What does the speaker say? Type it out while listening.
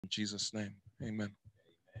In Jesus' name, amen.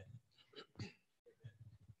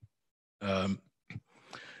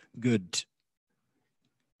 Good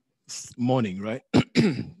morning, right?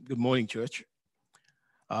 Good morning, church,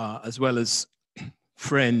 as well as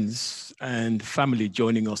friends and family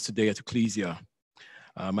joining us today at Ecclesia.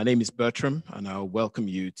 My name is Bertram, and I'll welcome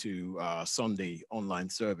you to our Sunday online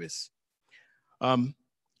service.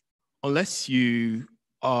 Unless you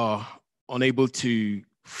are unable to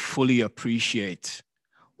fully appreciate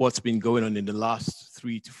what's been going on in the last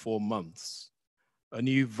 3 to 4 months, a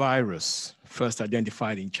new virus, first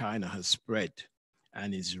identified in China, has spread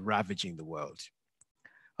and is ravaging the world.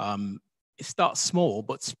 It starts small,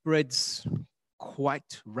 but spreads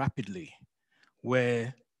quite rapidly,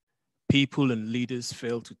 where people and leaders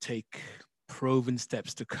fail to take proven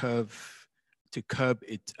steps to curb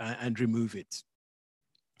it and remove it.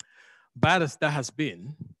 Bad as that has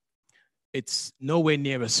been, it's nowhere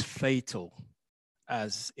near as fatal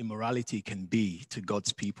as immorality can be to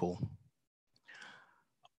God's people.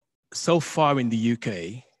 So far in the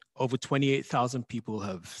UK, over 28,000 people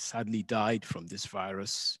have sadly died from this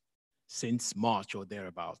virus since March or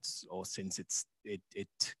thereabouts, or since it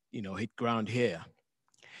hit ground here.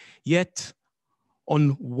 Yet,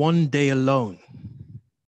 on one day alone,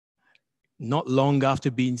 not long after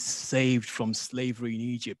being saved from slavery in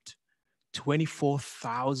Egypt,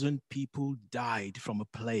 24,000 people died from a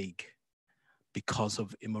plague because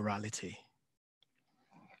of immorality.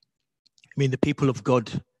 I mean, the people of God,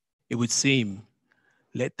 it would seem,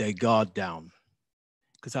 let their guard down.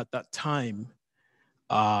 Because at that time,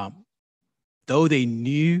 though they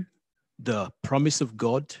knew the promise of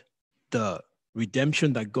God, the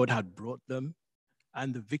redemption that God had brought them,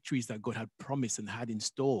 and the victories that God had promised and had in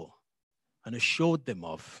store and assured them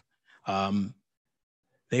of,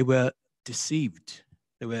 they were deceived.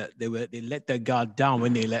 They let their guard down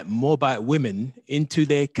when they let Moabite women into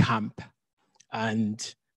their camp and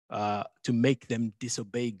to make them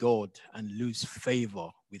disobey God and lose favor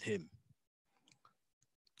with him.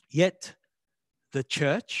 Yet the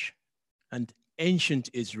church and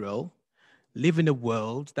ancient Israel live in a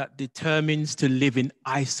world that determines to live in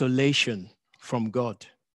isolation from God.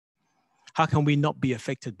 How can we not be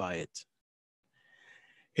affected by it?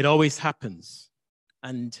 It always happens,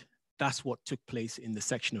 and that's what took place in the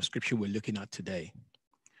section of scripture we're looking at today.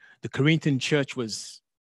 The Corinthian church was,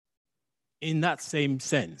 in that same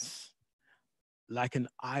sense, like an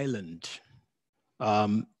island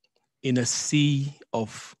in a sea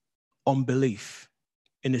of unbelief,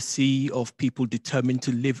 in a sea of people determined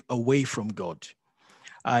to live away from God.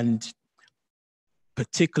 And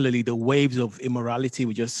particularly the waves of immorality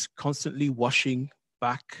were just constantly washing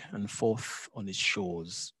back and forth on its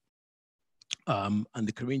shores. And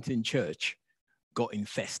the Corinthian church got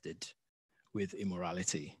infested with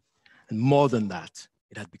immorality. And more than that,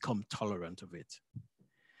 it had become tolerant of it.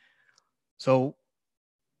 So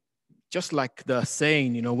just like the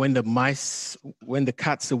saying, when the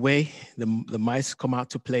cat's away, the mice come out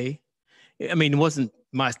to play. I mean, it wasn't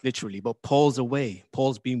mice literally, but Paul's away.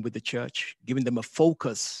 Paul's been with the church, giving them a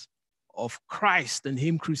focus of Christ and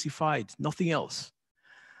him crucified, nothing else.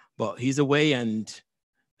 But he's away and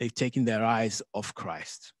they've taken their eyes off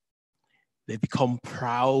Christ. They've become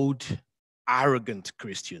proud, arrogant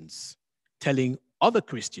Christians, telling other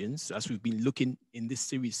Christians, as we've been looking in this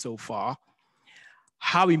series so far,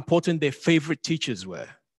 how important their favorite teachers were,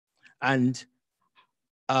 and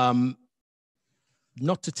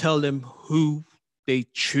not to tell them who they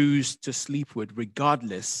choose to sleep with,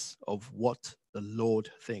 regardless of what the Lord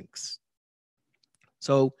thinks.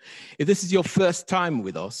 So if this is your first time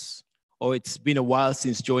with us, or it's been a while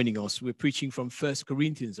since joining us, we're preaching from 1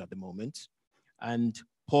 Corinthians at the moment, and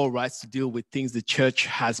Paul writes to deal with things the church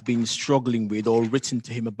has been struggling with or written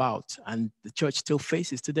to him about, and the church still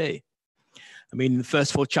faces today. I mean, in the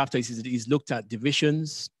first 4 chapters, he's looked at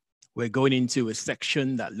divisions. We're going into a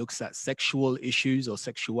section that looks at sexual issues or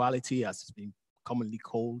sexuality, as it's been commonly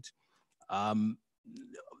called.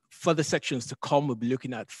 Further sections to come, we'll be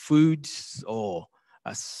looking at foods, or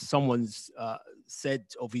as someone's said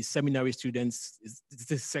of his seminary students, is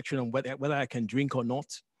this section on whether I can drink or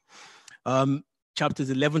not. Chapters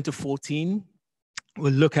 11 to 14,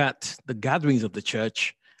 we'll look at the gatherings of the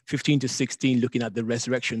church. 15 to 16, looking at the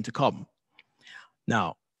resurrection to come.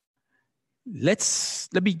 Now, let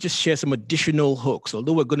me just share some additional hooks.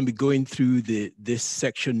 Although we're going to be going through this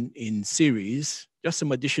section in series, just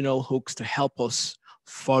some additional hooks to help us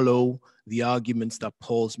follow the arguments that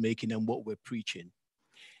Paul's making and what we're preaching.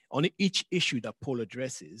 On each issue that Paul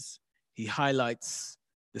addresses, he highlights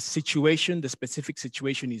the situation, the specific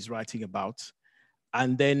situation he's writing about,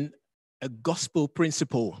 and then a gospel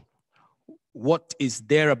principle what is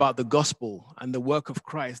there about the gospel and the work of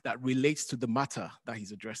Christ that relates to the matter that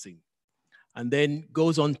he's addressing. And then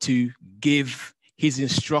goes on to give his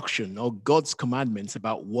instruction or God's commandments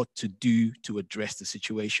about what to do to address the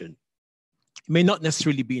situation. It may not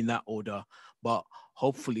necessarily be in that order, but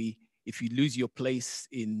hopefully if you lose your place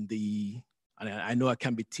in the, and I know I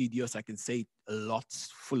can be tedious, I can say a lot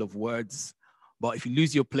full of words, but if you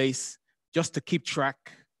lose your place, just to keep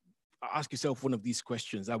track, ask yourself one of these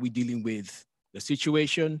questions. Are we dealing with the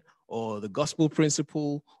situation or the gospel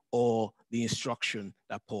principle or the instruction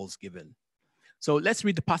that Paul's given? So let's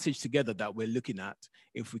read the passage together that we're looking at,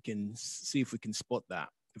 if we can see if we can spot that,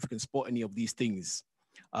 if we can spot any of these things.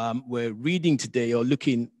 We're reading today or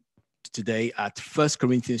looking today at 1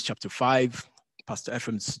 Corinthians chapter 5. Pastor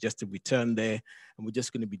Ephraim suggested we turn there, and we're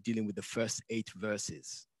just going to be dealing with the first 8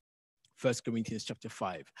 verses. 1 Corinthians chapter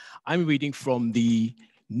 5. I'm reading from the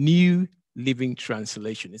New Living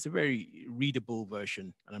Translation. It's a very readable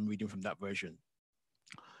version, and I'm reading from that version.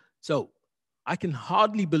 So, I can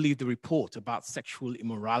hardly believe the report about sexual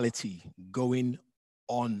immorality going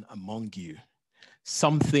on among you,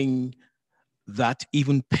 something that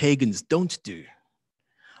even pagans don't do.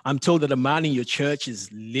 I'm told that a man in your church is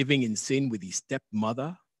living in sin with his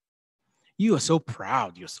stepmother. You are so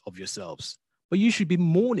proud of yourselves, but you should be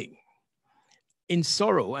mourning in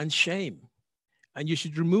sorrow and shame, and you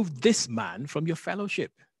should remove this man from your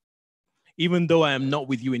fellowship. Even though I am not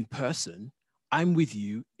with you in person, I'm with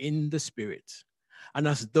you in the spirit. And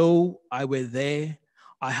as though I were there,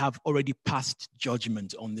 I have already passed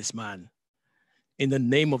judgment on this man. In the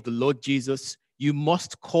name of the Lord Jesus, you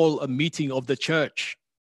must call a meeting of the church.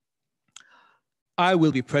 I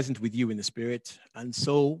will be present with you in the spirit, and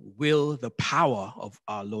so will the power of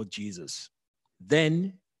our Lord Jesus.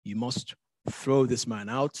 Then you must throw this man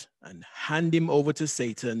out and hand him over to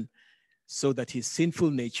Satan so that his sinful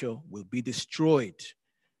nature will be destroyed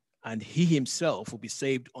and he himself will be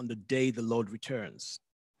saved on the day the Lord returns.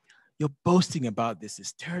 Your boasting about this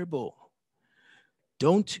is terrible.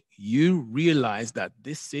 Don't you realize that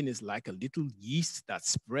this sin is like a little yeast that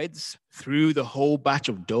spreads through the whole batch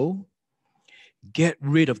of dough? Get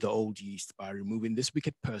rid of the old yeast by removing this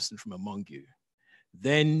wicked person from among you.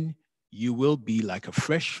 Then you will be like a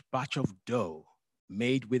fresh batch of dough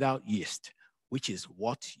made without yeast, which is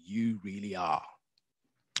what you really are.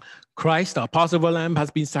 Christ, our Passover lamb, has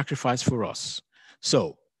been sacrificed for us.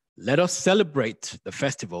 So let us celebrate the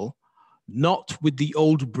festival, not with the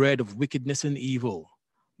old bread of wickedness and evil,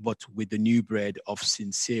 but with the new bread of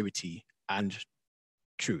sincerity and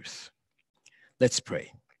truth. Let's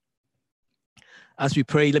pray. As we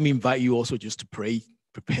pray, let me invite you also just to pray,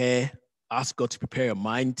 prepare, ask God to prepare your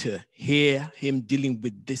mind to hear him dealing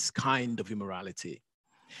with this kind of immorality.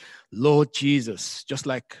 Lord Jesus, just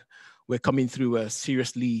like we're coming through a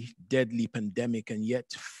seriously deadly pandemic and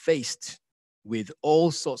yet faced with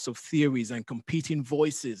all sorts of theories and competing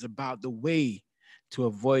voices about the way to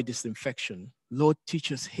avoid this infection. Lord,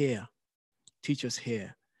 teach us here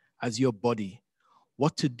as your body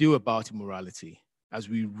what to do about immorality as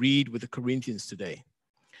we read with the Corinthians today.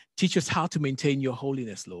 Teach us how to maintain your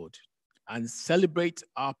holiness, Lord, and celebrate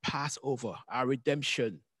our Passover, our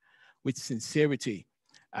redemption with sincerity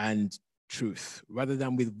and truth, rather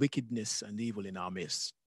than with wickedness and evil in our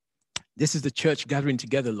midst. This is the church gathering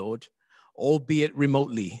together, Lord, albeit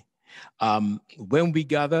remotely. When we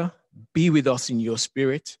gather, be with us in your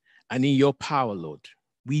spirit and in your power, Lord.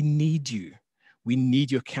 We need you. We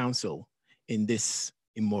need your counsel in this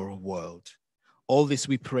immoral world. All this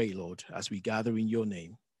we pray, Lord, as we gather in your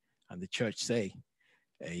name. And the church say,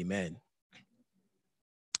 amen.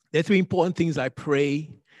 There are 3 important things I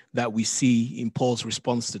pray that we see in Paul's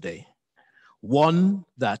response today. 1,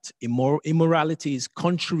 that immorality is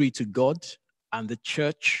contrary to God and the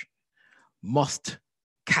church must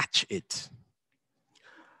catch it.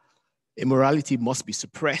 Immorality must be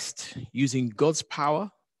suppressed using God's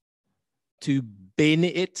power to ban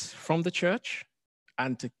it from the church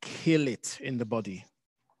and to kill it in the body.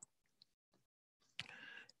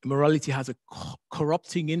 Immorality has a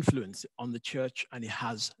corrupting influence on the church and it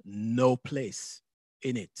has no place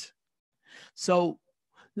in it. So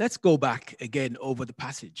let's go back again over the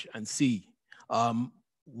passage and see how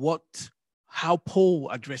Paul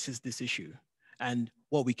addresses this issue and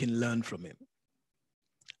what we can learn from him.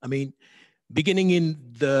 I mean, beginning in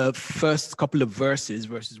the first couple of verses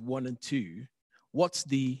 1 and 2, what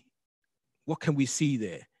can we see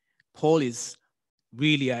there? Paul is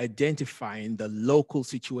really identifying the local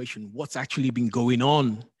situation, what's actually been going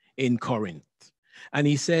on in Corinth. And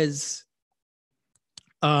he says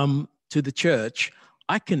to the church,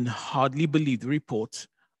 I can hardly believe the report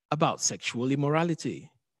about sexual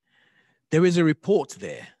immorality. There is a report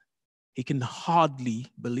there. He can hardly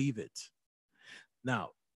believe it.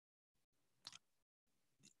 Now,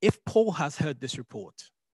 if Paul has heard this report,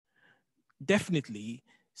 definitely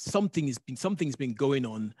something's been going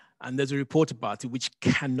on, and there's a report about it which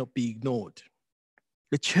cannot be ignored.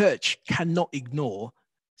 The church cannot ignore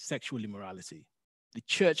sexual immorality. The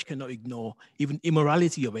church cannot ignore even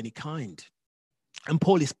immorality of any kind. And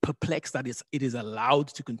Paul is perplexed that it is allowed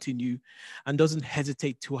to continue and doesn't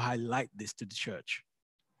hesitate to highlight this to the church.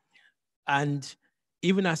 And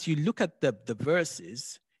even as you look at the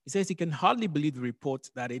verses, he says he can hardly believe the report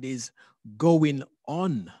that it is going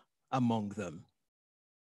on among them.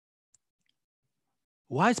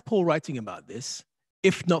 Why is Paul writing about this,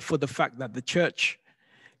 if not for the fact that the church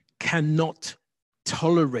cannot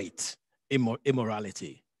tolerate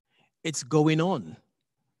immorality? It's going on.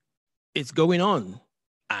 It's going on.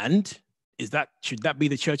 And should that be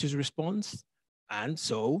the church's response? And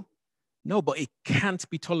so, no, but it can't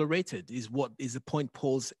be tolerated is what is the point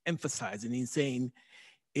Paul's emphasizing in saying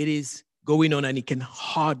it is going on and he can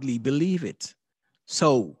hardly believe it.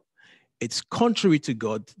 So it's contrary to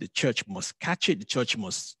God. The church must catch it. The church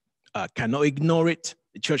cannot ignore it.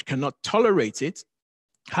 The church cannot tolerate it.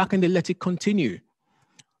 How can they let it continue?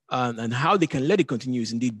 And how they can let it continue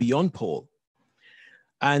is indeed beyond Paul.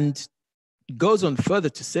 And goes on further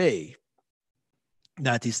to say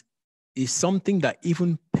that is something that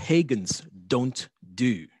even pagans don't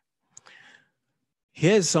do.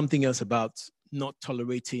 Here's something else about not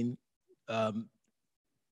tolerating about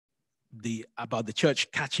the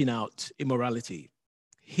church catching out immorality.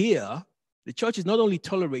 Here, the church is not only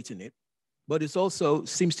tolerating it, but it also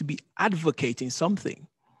seems to be advocating something.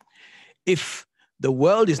 If the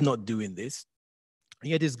world is not doing this,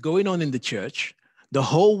 and yet it's going on in the church, the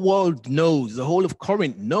whole world knows, the whole of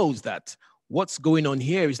Corinth knows that what's going on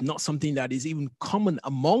here is not something that is even common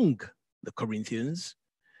among the Corinthians,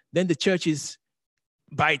 then the church is,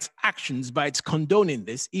 by its actions, by its condoning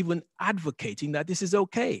this, even advocating that this is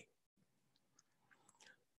okay.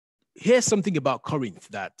 Here's something about Corinth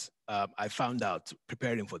that I found out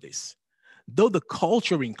preparing for this. Though the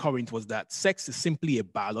culture in Corinth was that sex is simply a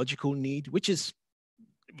biological need, which is,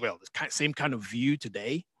 well, the same kind of view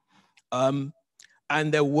today, and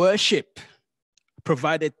their worship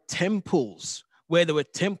provided temples where there were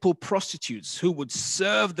temple prostitutes who would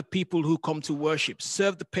serve the people who come to worship,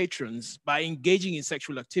 serve the patrons by engaging in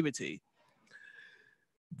sexual activity.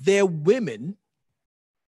 Their women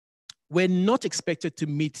were not expected to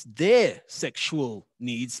meet their sexual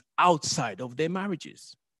needs outside of their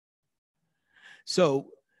marriages. So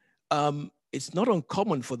it's not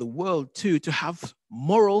uncommon for the world too to have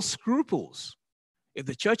moral scruples. If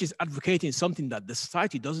the church is advocating something that the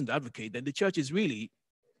society doesn't advocate, then the church is really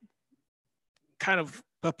kind of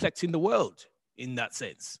perplexing the world in that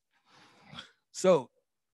sense. So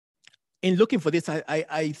in looking for this,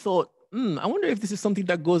 I thought, I wonder if this is something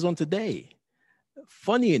that goes on today.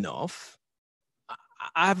 Funny enough,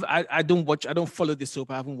 I don't follow this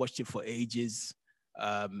soap. I haven't watched it for ages.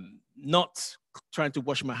 Not trying to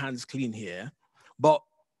wash my hands clean here, but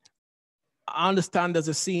I understand there's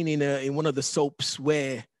a scene in one of the soaps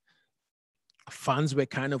where fans were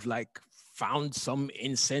kind of like found some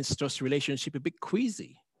incestuous relationship a bit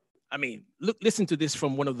queasy. I mean, listen to this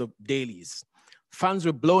from one of the dailies. Fans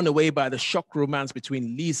were blown away by the shock romance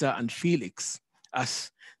between Lisa and Felix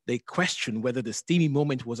as they questioned whether the steamy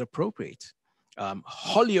moment was appropriate.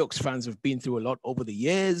 Hollyoaks fans have been through a lot over the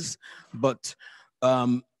years, but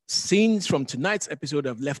scenes from tonight's episode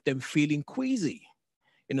have left them feeling queasy.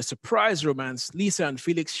 In a surprise romance, Lisa and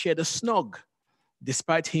Felix shared a snog,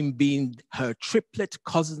 despite him being her triplet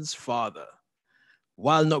cousin's father.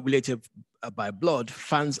 While not related by blood,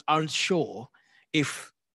 fans aren't sure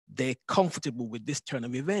if they're comfortable with this turn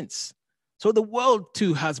of events. So the world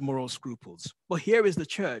too has moral scruples. But here is the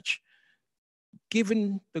church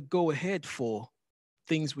giving the go-ahead for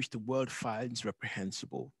things which the world finds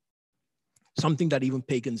reprehensible, something that even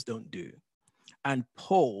pagans don't do. And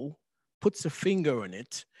Paul puts a finger on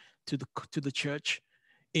it to the church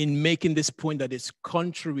in making this point that it's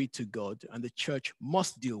contrary to God and the church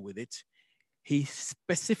must deal with it. He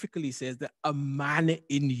specifically says that a man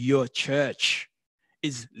in your church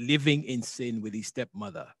is living in sin with his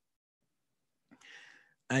stepmother.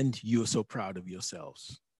 And you're so proud of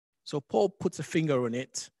yourselves. So Paul puts a finger on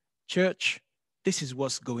it. Church, this is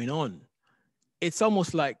what's going on. It's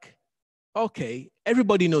almost like, okay,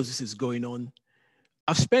 everybody knows this is going on.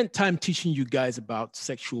 I've spent time teaching you guys about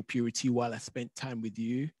sexual purity while I spent time with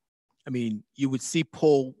you. I mean, you would see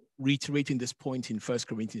Paul reiterating this point in 1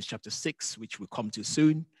 Corinthians chapter 6, which we'll come to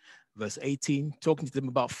soon, verse 18, talking to them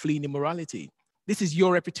about fleeing immorality. This is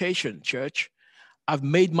your reputation, church. I've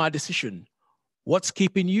made my decision. What's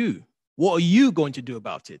keeping you? What are you going to do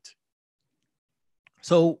about it?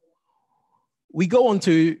 So we go on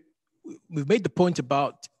to, we've made the point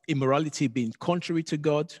about immorality being contrary to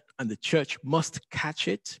God, and the church must catch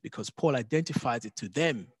it because Paul identifies it to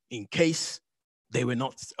them in case they were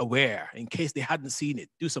not aware, in case they hadn't seen it,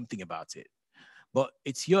 do something about it. But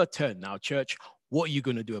it's your turn now, church. What are you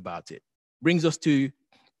going to do about it? Brings us to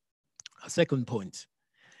a second point.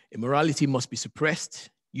 Immorality must be suppressed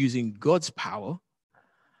using God's power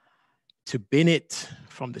to bin it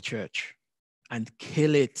from the church and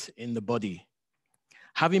kill it in the body.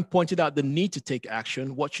 Having pointed out the need to take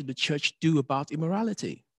action, what should the church do about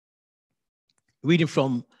immorality? Reading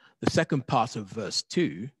from the second part of verse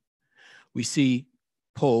 2, we see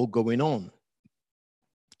Paul going on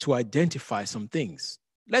to identify some things.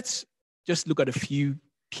 Let's just look at a few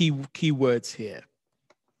key words here.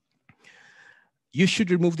 You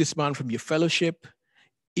should remove this man from your fellowship,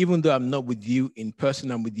 even though I'm not with you in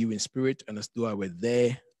person, I'm with you in spirit, and as though I were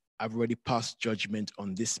there, I've already passed judgment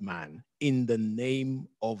on this man in the name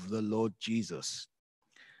of the Lord Jesus.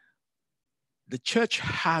 The church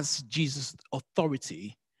has Jesus'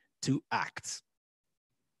 authority to act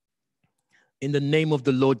in the name of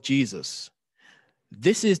the Lord Jesus.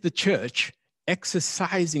 This is the church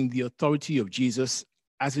exercising the authority of Jesus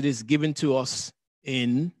as it is given to us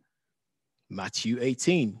in Matthew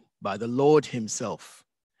 18 by the Lord himself.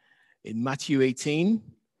 In Matthew 18,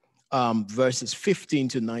 verses 15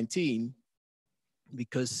 to 19,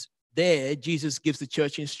 because there Jesus gives the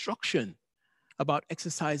church instruction about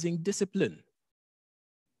exercising discipline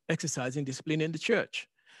in the church.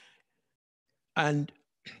 And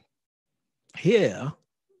here,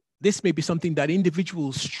 this may be something that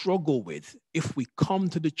individuals struggle with if we come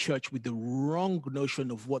to the church with the wrong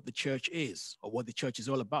notion of what the church is or what the church is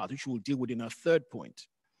all about, which we'll deal with in our third point.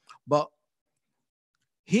 But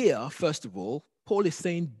here, first of all, Paul is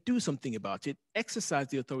saying, do something about it. Exercise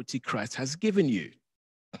the authority Christ has given you.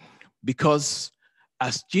 Because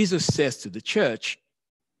as Jesus says to the church,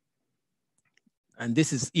 and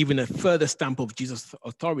this is even a further stamp of Jesus'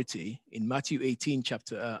 authority, in Matthew 18,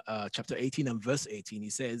 chapter 18 and verse 18, he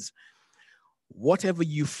says, whatever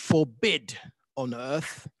you forbid on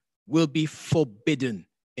earth will be forbidden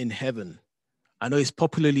in heaven. I know it's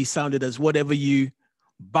popularly sounded as whatever you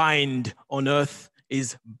bind on earth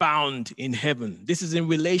is bound in heaven. This is in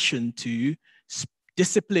relation to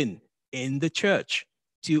discipline in the church,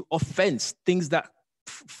 to offense, things that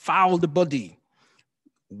foul the body.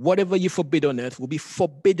 Whatever you forbid on earth will be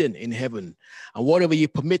forbidden in heaven. And whatever you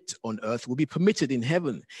permit on earth will be permitted in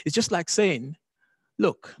heaven. It's just like saying,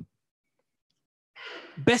 look,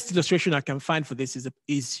 best illustration I can find for this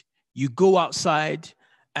is you go outside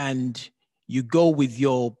and you go with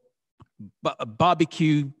your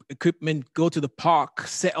barbecue equipment, go to the park,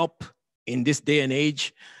 set up in this day and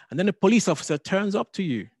age, and then a police officer turns up to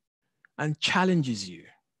you and challenges you.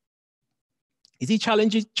 Is he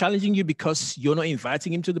challenging you because you're not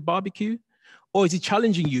inviting him to the barbecue? Or is he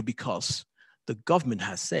challenging you because the government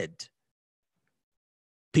has said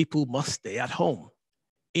people must stay at home?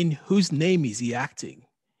 In whose name is he acting?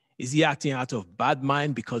 Is he acting out of bad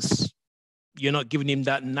mind because you're not giving him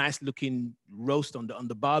that nice looking roast on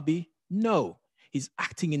the barbie? No, he's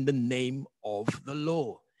acting in the name of the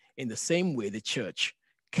law. In the same way, the church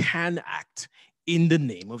can act in the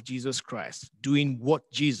name of Jesus Christ, doing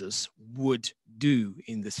what Jesus would do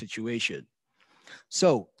in the situation.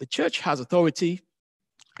 So the church has authority,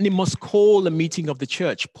 and it must call a meeting of the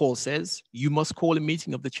church. Paul says, you must call a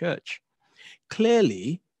meeting of the church.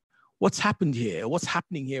 Clearly, what's happening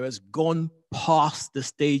here has gone past the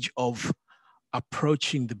stage of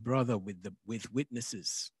approaching the brother with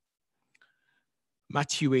witnesses.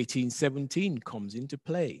 Matthew 18:17 comes into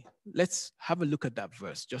play. Let's have a look at that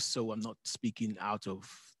verse, just so I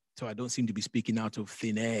don't seem to be speaking out of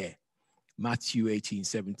thin air. Matthew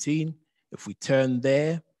 18:17. If we turn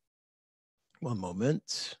there, one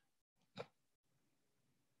moment.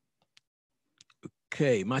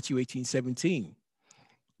 Okay, Matthew 18:17.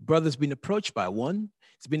 Brother's been approached by one.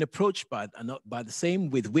 He's been approached by the same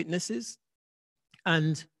with witnesses.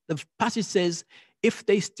 And the passage says, if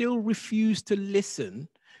they still refuse to listen,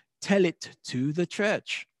 tell it to the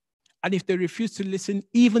church. And if they refuse to listen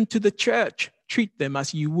even to the church, treat them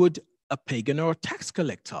as you would a pagan or a tax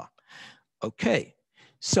collector. Okay,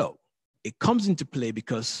 so it comes into play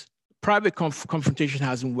because private confrontation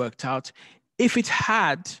hasn't worked out. If it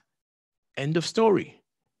had, end of story,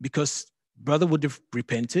 because brother would have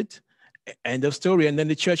repented, end of story, and then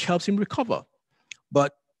the church helps him recover.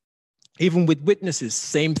 But even with witnesses,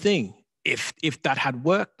 same thing. If that had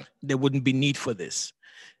worked, there wouldn't be need for this.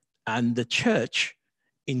 And the church,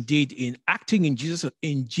 indeed, in acting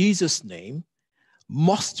in Jesus' name,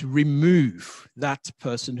 must remove that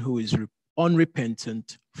person who is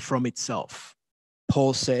unrepentant from itself.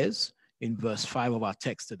 Paul says in verse 5 of our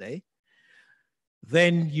text today,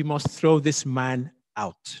 then you must throw this man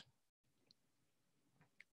out.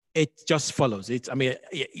 It just follows.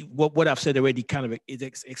 What I've said already kind of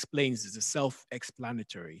explains is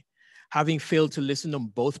self-explanatory. Having failed to listen on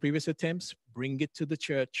both previous attempts, bring it to the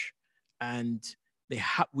church, and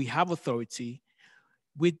we have authority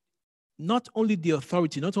with not only the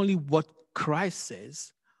authority, not only what Christ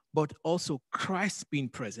says, but also Christ being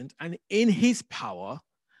present and in his power,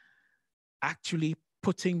 actually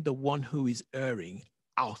putting the one who is erring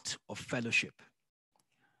out of fellowship.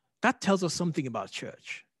 That tells us something about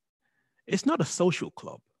church. It's not a social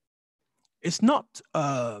club. It's not,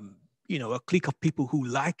 a clique of people who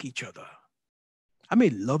like each other. I may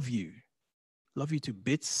love you to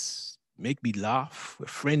bits, make me laugh, we're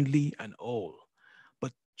friendly and all.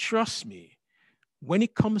 But trust me, when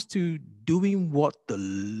it comes to doing what the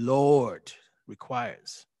Lord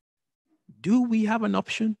requires, do we have an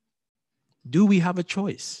option? Do we have a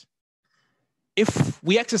choice? If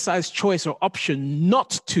we exercise choice or option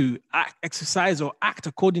not to exercise or act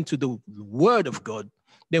according to the word of God,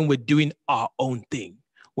 then we're doing our own thing.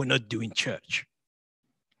 We're not doing church.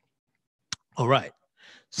 All right.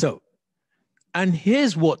 So, and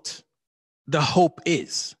here's what the hope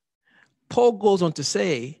is. Paul goes on to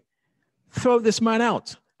say, throw this man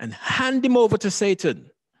out and hand him over to Satan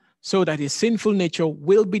so that his sinful nature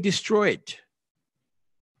will be destroyed.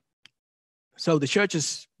 So the church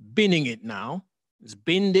is binning it now. It's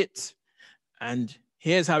binned it, and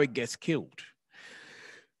here's how it gets killed.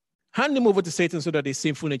 Hand him over to Satan so that his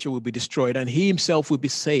sinful nature will be destroyed, and he himself will be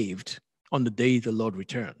saved on the day the Lord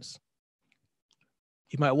returns.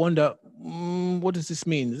 You might wonder, what does this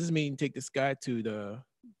mean? Does this mean take this guy to the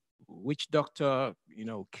witch doctor,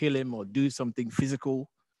 kill him or do something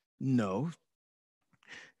physical? No.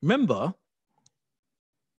 Remember,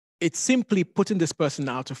 it's simply putting this person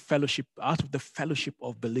out of the fellowship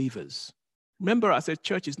of believers. Remember, I said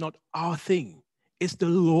church is not our thing. It's the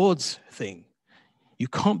Lord's thing. You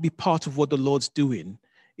can't be part of what the Lord's doing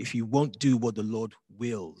if you won't do what the Lord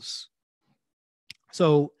wills.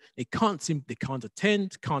 So they can't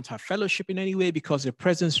attend, can't have fellowship in any way because their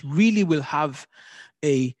presence really will have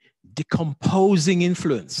a decomposing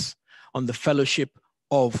influence on the fellowship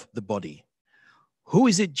of the body. Who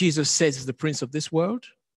is it Jesus says is the prince of this world?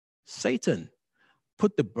 Satan.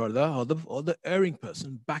 Put the brother or the erring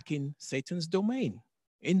person back in Satan's domain,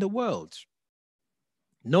 in the world.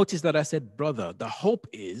 Notice that I said brother. The hope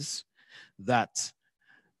is that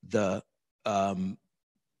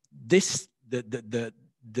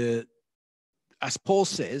as Paul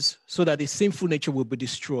says, so that his sinful nature will be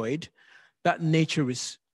destroyed. That nature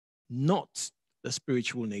is not the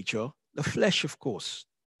spiritual nature, the flesh, of course.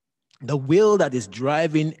 The will that is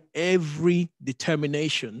driving every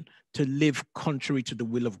determination to live contrary to the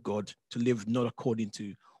will of God, to live not according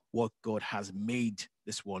to what God has made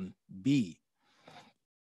this one be.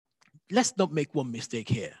 Let's not make one mistake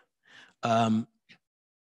here.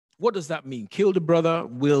 What does that mean? Kill the brother?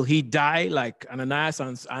 Will he die like Ananias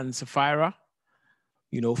and Sapphira,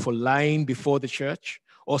 for lying before the church?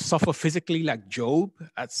 Or suffer physically like Job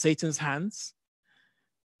at Satan's hands?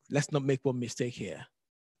 Let's not make one mistake here.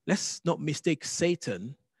 Let's not mistake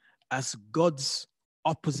Satan as God's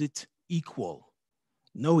opposite equal.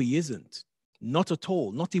 No, he isn't. Not at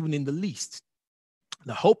all, not even in the least.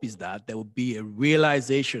 The hope is that there will be a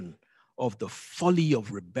realization of the folly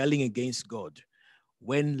of rebelling against God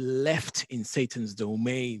when left in Satan's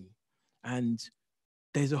domain. And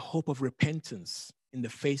there's a hope of repentance in the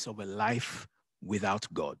face of a life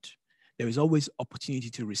without God. There is always opportunity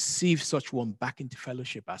to receive such one back into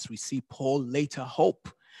fellowship, as we see Paul later hope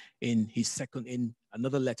in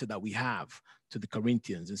another letter that we have to the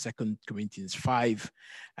Corinthians, in 2 Corinthians 5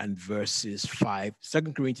 and verses 5, 2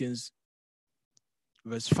 Corinthians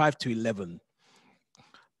verse 5 to 11.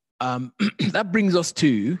 That brings us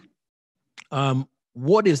to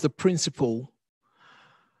what is the principle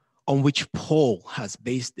on which Paul has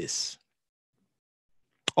based this?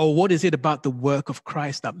 Or what is it about the work of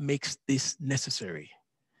Christ that makes this necessary?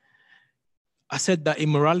 I said that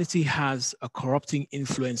immorality has a corrupting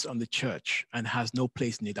influence on the church and has no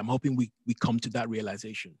place in it. I'm hoping we come to that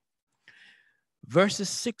realization. Verses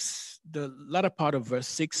 6, the latter part of verse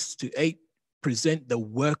 6 to 8 present the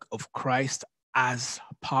work of Christ as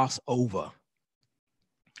Passover.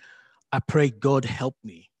 I pray God help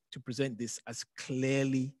me to present this as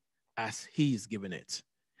clearly as he is given it.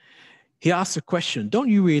 he asks a question. Don't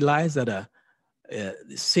you realize that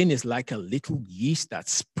sin is like a little yeast that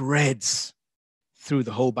spreads through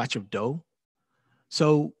the whole batch of dough?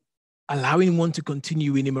 So allowing one to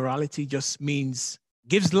continue in immorality just means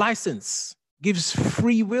gives license, gives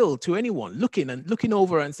free will to anyone looking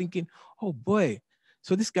over and thinking, oh boy,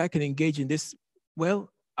 so this guy can engage in this.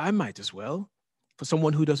 Well, I might as well, for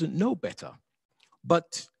someone who doesn't know better.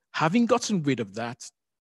 But having gotten rid of that,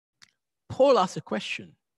 Paul asks a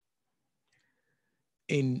question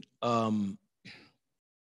in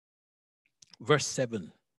verse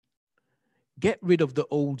 7. Get rid of the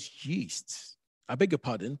old yeast. I beg your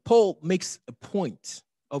pardon. Paul makes a point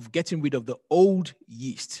of getting rid of the old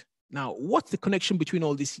yeast. Now, what's the connection between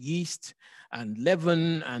all this yeast and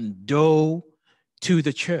leaven and dough to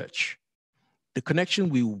the church? The connection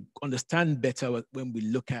we understand better when we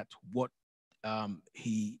look at what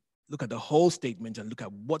look at the whole statement and look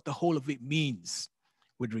at what the whole of it means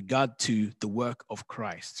with regard to the work of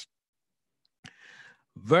Christ.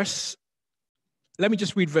 Let me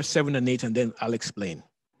just read verse 7 and 8, and then I'll explain.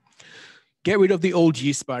 Get rid of the old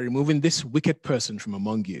yeast by removing this wicked person from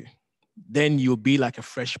among you. Then you'll be like a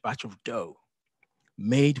fresh batch of dough,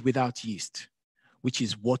 made without yeast, which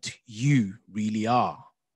is what you really are,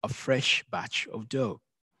 a fresh batch of dough.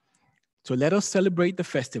 So let us celebrate the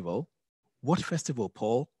festival. What festival,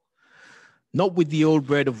 Paul? Not with the old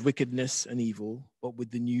bread of wickedness and evil, but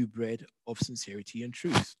with the new bread of sincerity and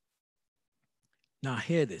truth. Now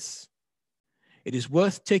hear this. It is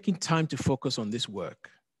worth taking time to focus on this work,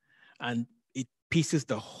 and it pieces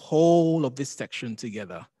the whole of this section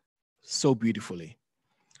together so beautifully.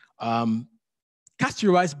 Cast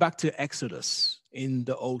your eyes back to Exodus in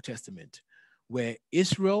the Old Testament, where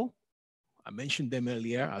Israel, I mentioned them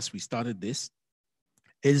earlier as we started this,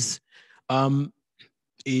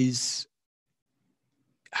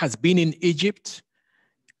 has been in Egypt,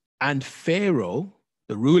 and Pharaoh,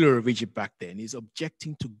 the ruler of Egypt back then, is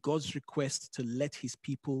objecting to God's request to let his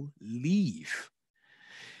people leave.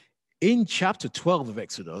 In chapter 12 of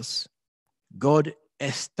Exodus, God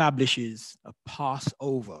establishes a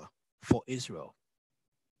Passover for Israel,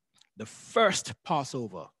 the first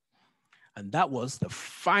Passover. And that was the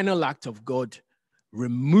final act of God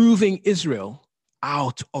removing Israel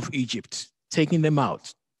out of Egypt, taking them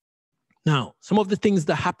out. Now, some of the things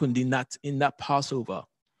that happened in that Passover,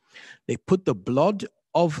 they put the blood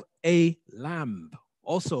of a lamb,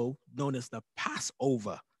 also known as the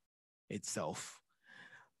Passover itself,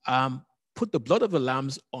 put the blood of the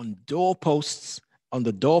lambs on doorposts, on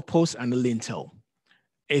the doorpost and the lintel.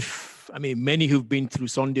 Many who've been through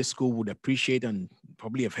Sunday school would appreciate and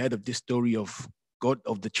probably have heard of this story of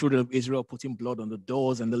the children of Israel putting blood on the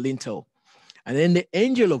doors and the lintel. And then the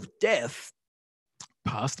angel of death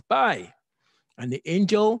passed by, and the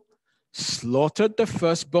angel slaughtered the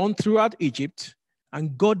firstborn throughout Egypt,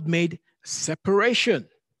 and God made separation,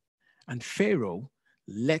 and Pharaoh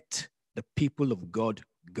let the people of God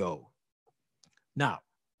go. Now,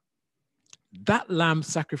 that lamb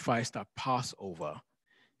sacrificed at Passover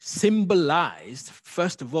symbolized,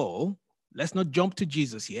 first of all, let's not jump to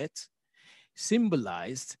Jesus yet,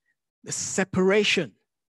 symbolized the separation.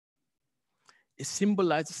 It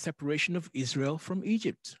symbolized the separation of Israel from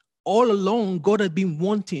Egypt. All along, God had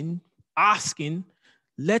been asking,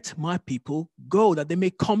 let my people go, that they may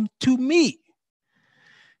come to me.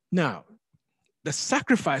 Now, the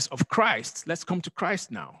sacrifice of Christ, let's come to Christ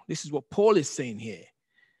now. This is what Paul is saying here.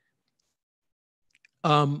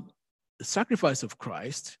 The sacrifice of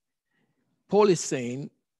Christ, Paul is saying,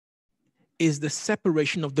 is the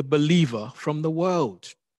separation of the believer from the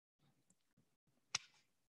world.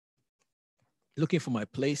 Looking for my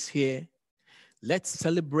place here. Let's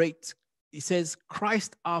celebrate. He says,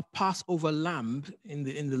 Christ, our Passover lamb, in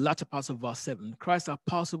the latter part of verse 7, Christ, our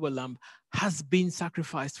Passover lamb, has been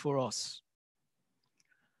sacrificed for us.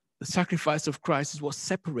 The sacrifice of Christ is what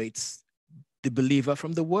separates the believer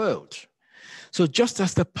from the world. So just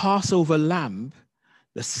as the Passover lamb,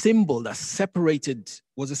 the symbol that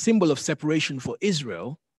was a symbol of separation for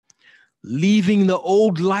Israel, leaving the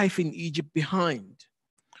old life in Egypt behind,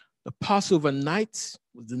 the Passover night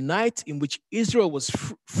was the night in which Israel was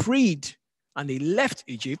freed and they left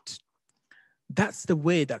Egypt. That's the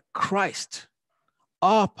way that Christ,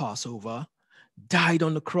 our Passover, died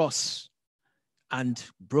on the cross and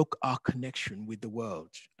broke our connection with the world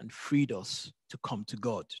and freed us to come to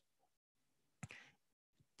God.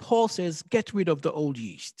 Paul says, get rid of the old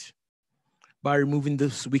yeast by removing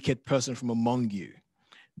this wicked person from among you.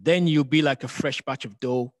 Then you'll be like a fresh batch of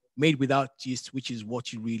dough made without yeast, which is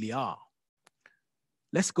what you really are.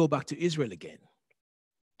 Let's go back to Israel again.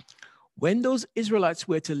 When those Israelites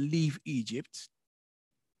were to leave Egypt,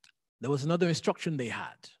 there was another instruction they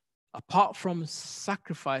had. Apart from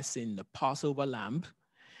sacrificing the Passover lamb,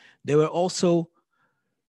 they were also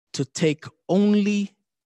to take only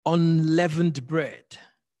unleavened bread.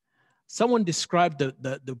 Someone described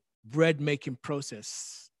the bread making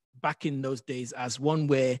process back in those days as one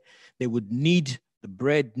where they would knead the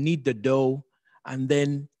bread, knead the dough, and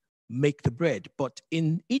then make the bread. But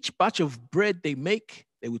in each batch of bread they make,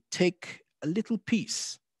 they would take a little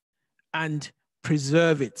piece and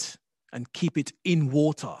preserve it and keep it in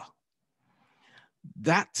water.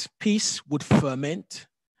 That piece would ferment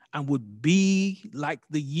and would be like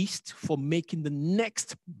the yeast for making the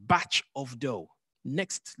next batch of dough,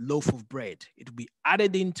 next loaf of bread. It will be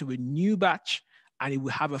added into a new batch and it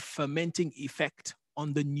will have a fermenting effect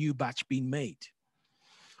on the new batch being made.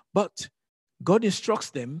 But God instructs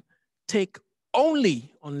them, take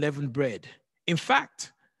only unleavened bread. In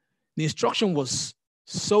fact, the instruction was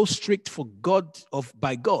so strict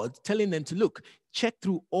by God, telling them to look, check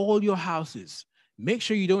through all your houses. Make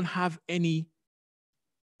sure you don't have any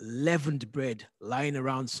leavened bread lying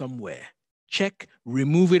around somewhere. Check,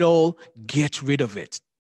 remove it all, get rid of it.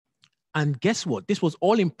 And guess what? This was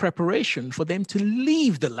all in preparation for them to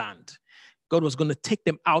leave the land. God was going to take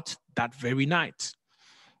them out that very night.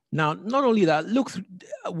 Now, not only that, look,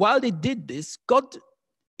 while they did this, God,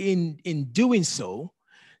 in doing so,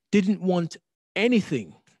 didn't want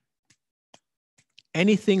anything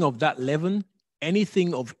of that leaven,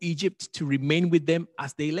 anything of Egypt to remain with them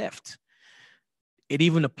as they left. It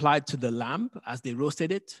even applied to the lamb as they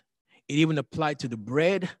roasted it. It even applied to the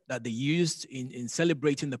bread that they used in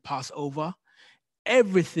celebrating the Passover.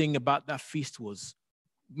 Everything about that feast was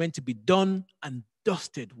meant to be done and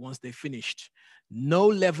dusted once they finished. No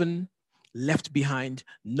leaven left behind,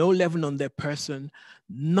 no leaven on their person,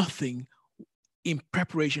 nothing in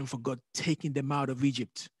preparation for God taking them out of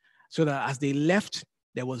Egypt. So that as they left,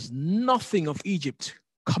 there was nothing of Egypt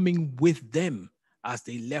coming with them as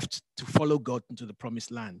they left to follow God into the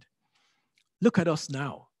promised land. Look at us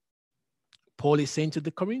now. Paul is saying to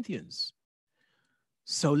the Corinthians,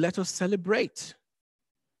 so let us celebrate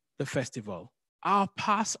the festival. Our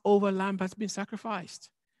Passover lamb has been sacrificed.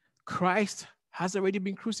 Christ has already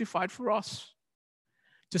been crucified for us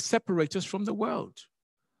to separate us from the world.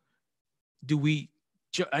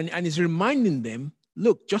 And he's reminding them,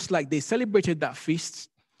 look, just like they celebrated that feast,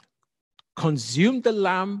 consumed the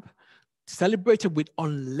lamb, celebrated with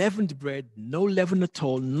unleavened bread, no leaven at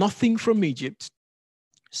all, nothing from Egypt.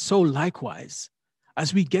 So likewise,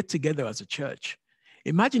 as we get together as a church,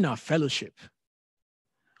 imagine our fellowship.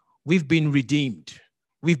 We've been redeemed.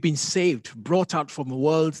 We've been saved, brought out from a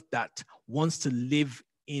world that wants to live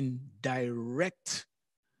in direct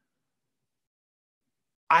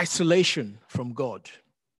isolation from God.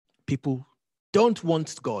 People don't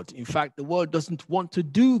want God. In fact, the world doesn't want to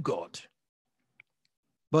do God.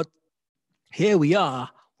 But here we are.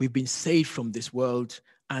 We've been saved from this world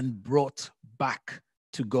and brought back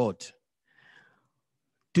to God.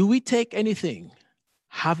 Do we take anything,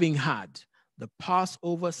 having had the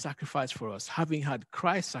Passover sacrifice for us, having had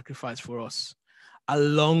Christ sacrifice for us,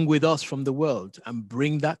 along with us from the world, and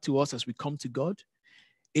bring that to us as we come to God?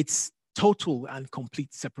 It's total and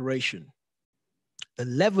complete separation. The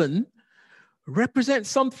leaven represents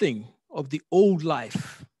something of the old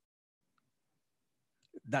life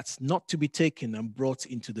that's not to be taken and brought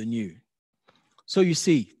into the new. So you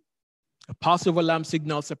see, a Passover lamb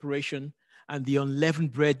signaled separation, and the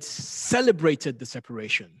unleavened bread celebrated the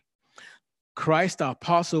separation. Christ, our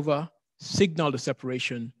Passover, signaled the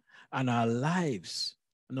separation, and our lives,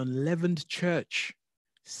 an unleavened church,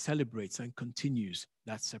 celebrates and continues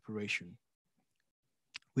that separation.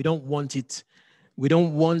 We don't want it. We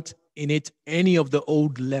don't want in it any of the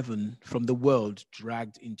old leaven from the world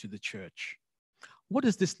dragged into the church. What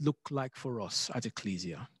does this look like for us at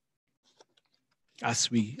Ecclesia? As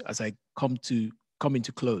I come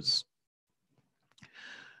into close.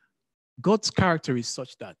 God's character is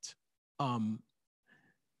such that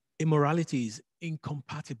immorality is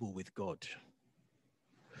incompatible with God.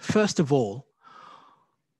 First of all,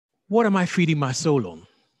 what am I feeding my soul on?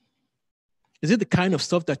 Is it the kind of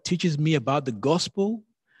stuff that teaches me about the gospel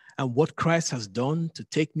and what Christ has done to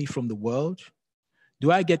take me from the world?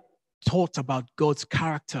 Do I get taught about God's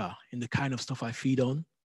character in the kind of stuff I feed on?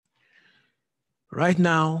 Right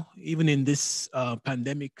now, even in this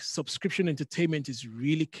pandemic, subscription entertainment is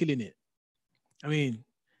really killing it. I mean,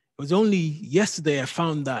 it was only yesterday I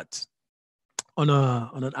found that on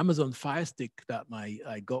an Amazon Fire Stick that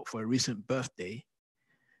I got for a recent birthday.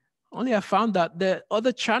 Only I found that there are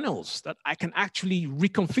other channels that I can actually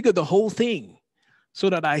reconfigure the whole thing so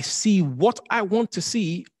that I see what I want to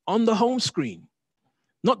see on the home screen.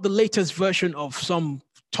 not the latest version of some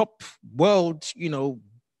top world,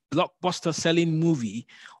 blockbuster selling movie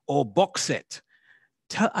or box set.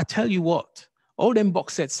 I tell you what, all them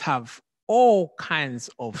box sets have all kinds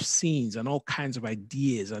of scenes and all kinds of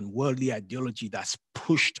ideas and worldly ideology that's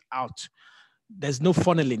pushed out. There's no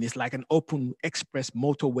funneling. It's like an open express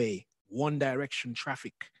motorway, one direction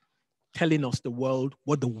traffic, telling us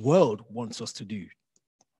what the world wants us to do.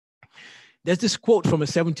 There's this quote from a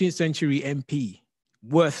 17th century MP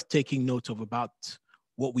worth taking note of about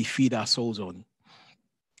what we feed our souls on.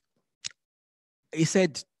 He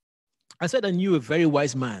said, I said, I knew a very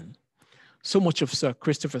wise man, so much of Sir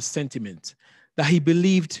Christopher's sentiment, that he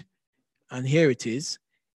believed, and here it is,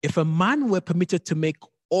 if a man were permitted to make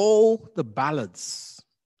all the ballads,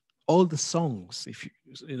 all the songs,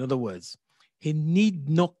 in other words, he need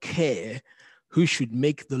not care who should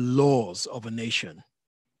make the laws of a nation.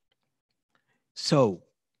 So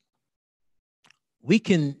we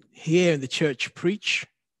can hear in the church preach,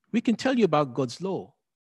 we can tell you about God's law.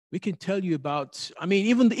 We can tell you about,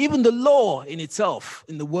 even the law in itself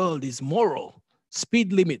in the world is moral.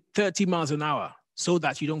 Speed limit, 30 miles an hour, so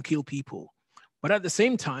that you don't kill people. But at the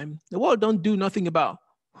same time, the world don't do nothing about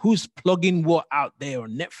who's plugging what out there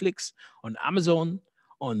on Netflix, on Amazon,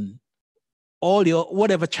 on all your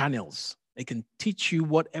whatever channels. They can teach you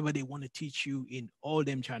whatever they want to teach you in all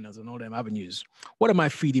them channels and all them avenues. What am I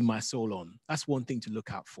feeding my soul on? That's one thing to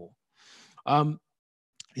look out for.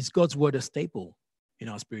 Is God's word a staple in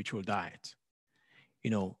our spiritual diet?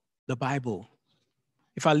 The Bible.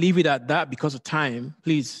 If I leave it at that because of time,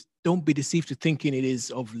 please don't be deceived to thinking it is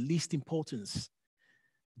of least importance,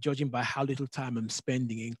 judging by how little time I'm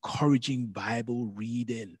spending encouraging Bible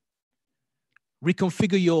reading.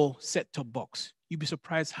 Reconfigure your set-top box. You'd be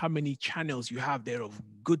surprised how many channels you have there of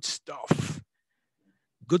good stuff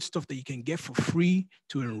that you can get for free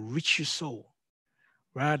to enrich your soul,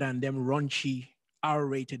 rather than them raunchy,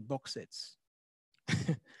 R-rated box sets.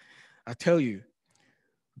 I tell you,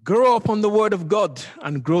 grow up on the word of God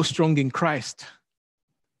and grow strong in Christ.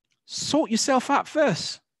 Sort yourself out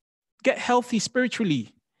first. Get healthy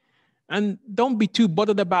spiritually. And don't be too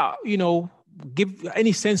bothered about, give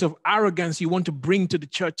any sense of arrogance you want to bring to the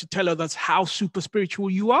church to tell others how super spiritual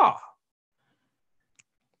you are.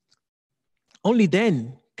 Only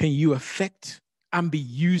then can you affect and be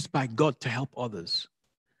used by God to help others.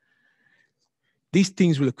 These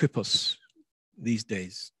things will equip us these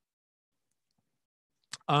days.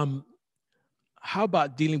 How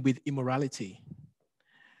about dealing with immorality?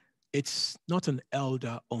 It's not an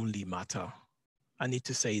elder-only matter. I need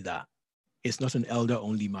to say that. It's not an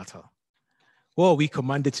elder-only matter. What are we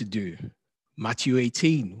commanded to do? Matthew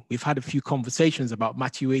 18. We've had a few conversations about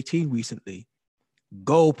Matthew 18 recently.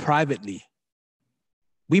 Go privately.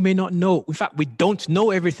 We may not know. In fact, we don't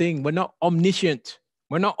know everything. We're not omniscient.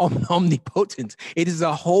 We're not omnipotent. It is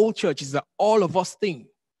a whole church. It's an all of us thing.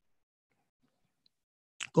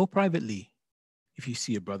 Go privately. If you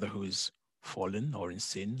see a brother who is fallen or in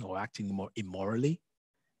sin or acting more immorally,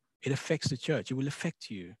 it affects the church. It will affect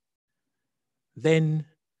you. Then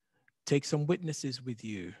take some witnesses with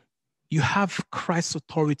you. You have Christ's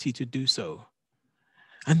authority to do so.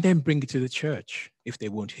 And then bring it to the church if they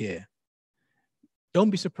won't hear. Don't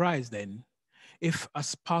be surprised then if,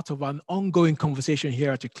 as part of an ongoing conversation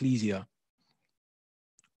here at Ecclesia,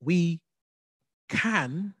 we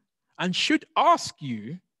can and should ask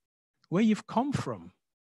you where you've come from,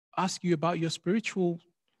 ask you about your spiritual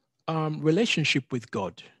relationship with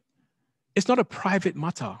God. It's not a private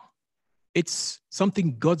matter. It's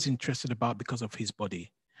something God's interested about because of his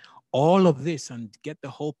body. All of this, and get the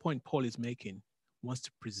whole point Paul is making, wants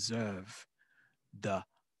to preserve the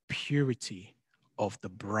purity of the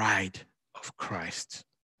bride of Christ.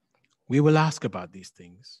 We will ask about these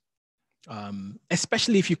things,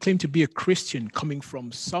 especially if you claim to be a Christian coming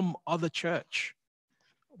from some other church.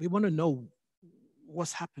 We want to know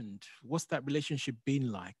what's happened. What's that relationship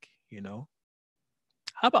been like,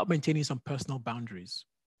 How about maintaining some personal boundaries?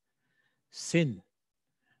 Sin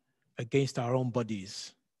against our own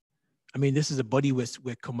bodies. This is a body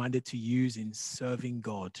we're commanded to use in serving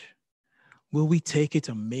God. Will we take it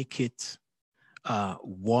and make it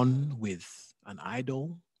one with an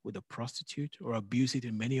idol, with a prostitute, or abuse it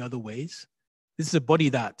in many other ways? This is a body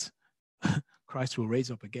that Christ will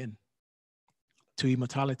raise up again to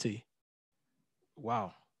immortality.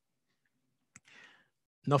 Wow.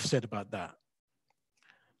 Enough said about that.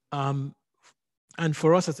 And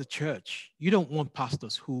for us as a church, you don't want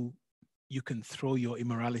pastors who you can throw your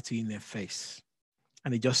immorality in their face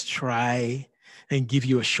and they just try and give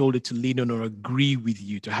you a shoulder to lean on or agree with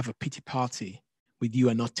you, to have a pity party with you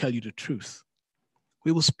and not tell you the truth.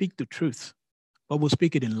 We will speak the truth, but we'll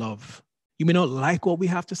speak it in love. You may not like what we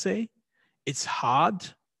have to say. It's hard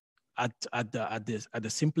at the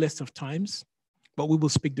simplest of times, but we will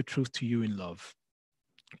speak the truth to you in love.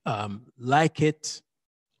 Like it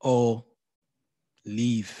or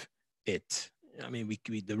leave it. I mean,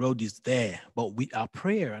 the road is there, but our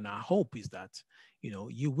prayer and our hope is that,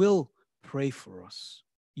 you will pray for us.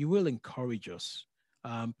 You will encourage us.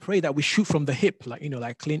 Pray that we shoot from the hip,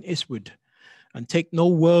 like Clint Eastwood, and take no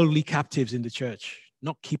worldly captives in the church,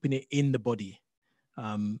 not keeping it in the body.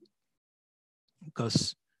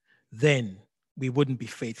 Because then we wouldn't be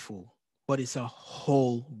faithful, but it's a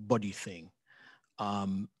whole body thing.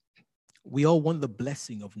 We all want the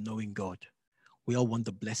blessing of knowing God. We all want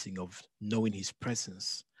the blessing of knowing his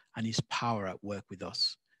presence and his power at work with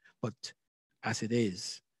us. But as it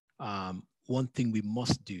is, one thing we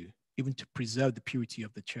must do, even to preserve the purity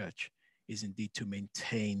of the church, is indeed to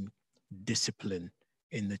maintain discipline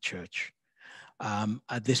in the church.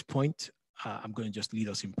 At this point, I'm going to just lead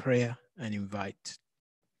us in prayer and invite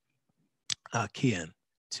Kian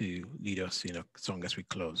to lead us in a song as we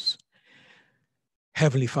close.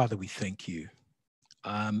 Heavenly Father, we thank you.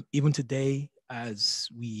 Even today, as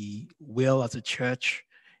we will as a church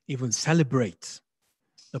even celebrate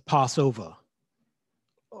the Passover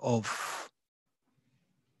of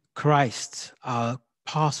Christ, our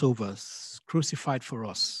Passover crucified for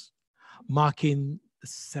us, marking the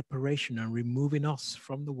separation and removing us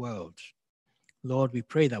from the world. Lord, we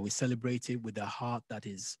pray that we celebrate it with a heart that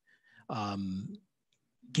is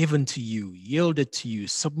given to you, yielded to you,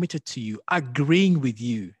 submitted to you, agreeing with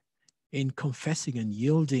you in confessing and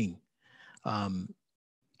yielding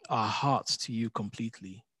our hearts to you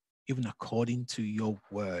completely, even according to your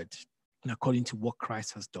word and according to what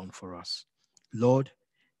Christ has done for us. Lord,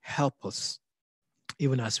 help us,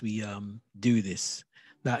 even as we do this,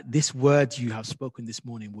 that this word you have spoken this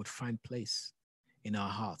morning would find place in our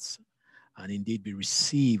hearts and indeed be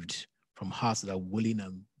received from hearts that are willing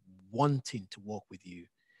and wanting to walk with you.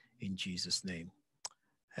 In Jesus' name,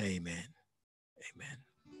 amen. Amen.